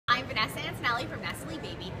Nessa Antonelli from Nestle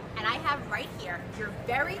Baby, and I have right here your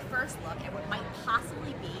very first look at what might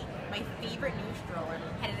possibly be my favorite new stroller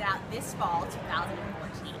headed out this fall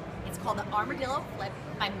 2014. It's called the Armadillo Flip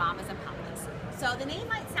by Mamas and Papas. So the name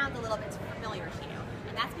might sound a little bit familiar to you,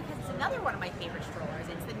 and that's because it's another one of my favorite strollers.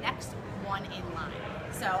 It's the next one in line.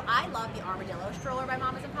 So I love the Armadillo stroller by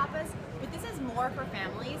Mamas and Papas, but this is more for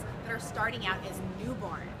families that are starting out as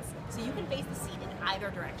newborns. So you can face the seat in either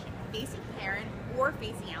direction, facing parent or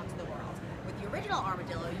facing out to the world. With the original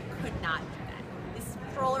Armadillo, you could not do that. This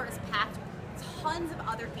stroller is packed with tons of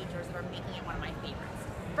other features that are making it one of my favorites.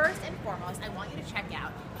 First and foremost, I want you to check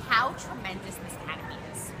out how tremendous this canopy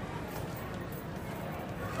is.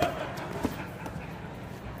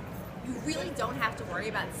 You really don't have to worry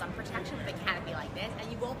about sun protection with a canopy like this, and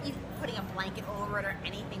you won't be putting a blanket over it or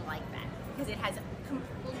anything like that, because it has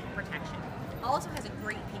complete protection. It also has a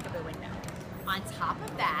great peekaboo window. On top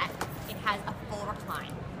of that, it has a full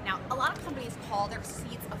recline. Now, a lot of companies call their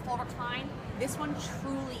seats a full recline. This one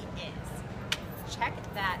truly is. Check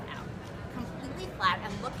that out. Completely flat,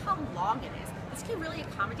 and look how long it is. This can really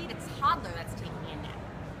accommodate a toddler that's taking a nap.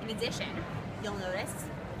 In addition, you'll notice,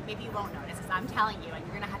 maybe you won't notice, because I'm telling you, and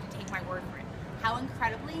you're gonna have to take my word for it, how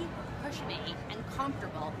incredibly cushiony and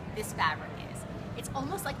comfortable this fabric is. It's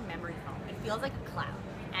almost like memory foam. It feels like a cloud.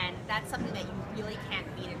 And that's something that you really can't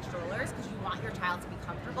beat in strollers, because you want your child to be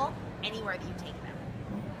comfortable anywhere that you take them.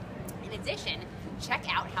 In addition, check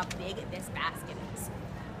out how big this basket is.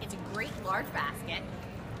 It's a great large basket,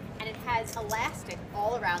 and it has elastic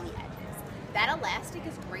all around the edges. That elastic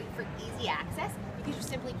is great for easy access, because you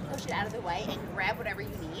simply push it out of the way and grab whatever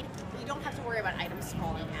you need, but you don't have to worry about items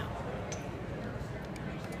falling out.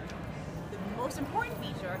 The most important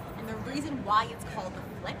feature, and the reason why it's called the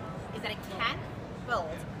Flip, is that it can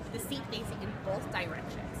fold the seat facing in both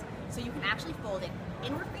directions. So you can actually fold it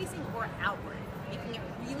inward facing or outward, making it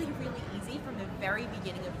really, really easy from the very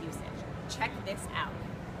beginning of usage. Check this out.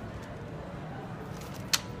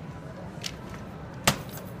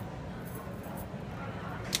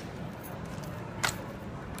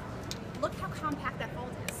 Look how compact that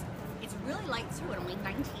fold is. It's really light too, at only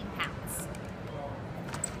 19 pounds.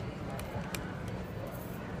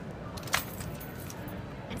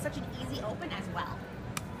 And such an easy open as well.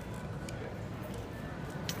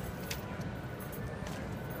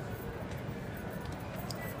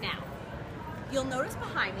 Now, you'll notice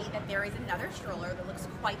behind me that there is another stroller that looks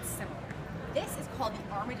quite similar. This is called the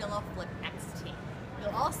Armadillo Flip XT.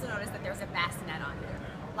 You'll also notice that there's a bassinet on there.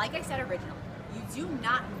 Like I said originally, you do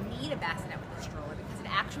not need a bassinet with the stroller because it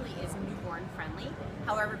actually is newborn friendly.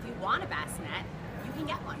 However, if you want a bassinet, you can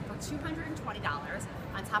get one for $220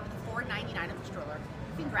 on top of the $499 of the stroller.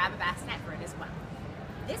 You can grab a bassinet for it as well.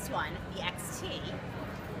 This one, the XT,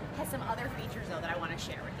 has some other features though that I want to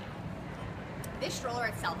share with you. This stroller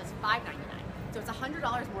itself is $599, so it's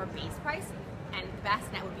 $100 more base price, and the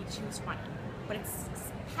bassinet would be $220. But it's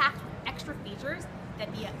packed with extra features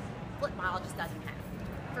that the Flip model just doesn't have.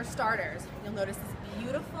 For starters, you'll notice this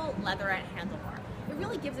beautiful leatherette handlebar. It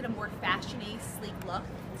really gives it a more fashiony, sleek look.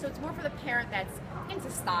 So it's more for the parent that's into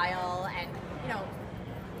style and, you know,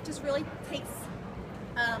 just really takes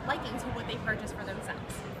a liking to what they purchase for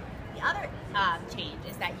themselves. The other change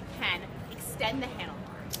is that you can extend the handlebar.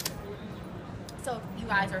 So if you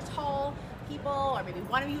guys are tall people, or maybe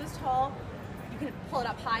one of you is tall, you can pull it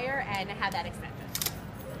up higher and have that extension.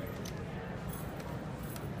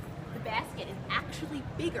 The basket is actually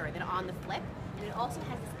bigger than on the Flip, and it also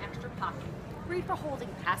has this extra pocket. Great for holding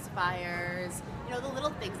pacifiers, you know, the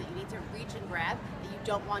little things that you need to reach and grab that you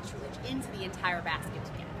don't want to reach into the entire basket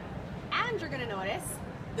to get. And you're gonna notice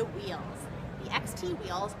the wheels. The XT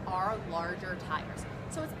wheels are larger tires.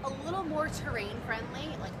 So it's a little more terrain friendly,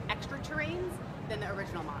 like extra terrains, than the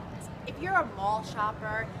original model is. If you're a mall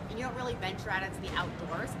shopper and you don't really venture out into the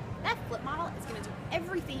outdoors, that Flip model is gonna do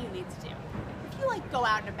everything you need to do. If you like go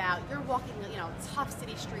out and about, you're walking, you know, tough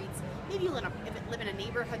city streets, maybe you live in a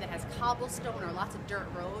neighborhood that has cobblestone or lots of dirt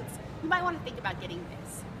roads, you might want to think about getting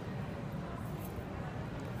this.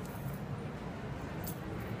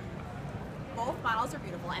 Both models are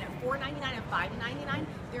beautiful, and at $499 and $599,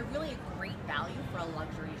 they're really a great value for a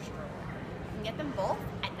luxury stroller. You can get them both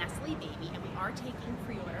at Nestle Baby, and we are taking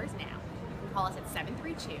pre-orders now. You can call us at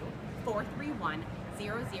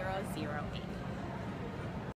 732-431-0008.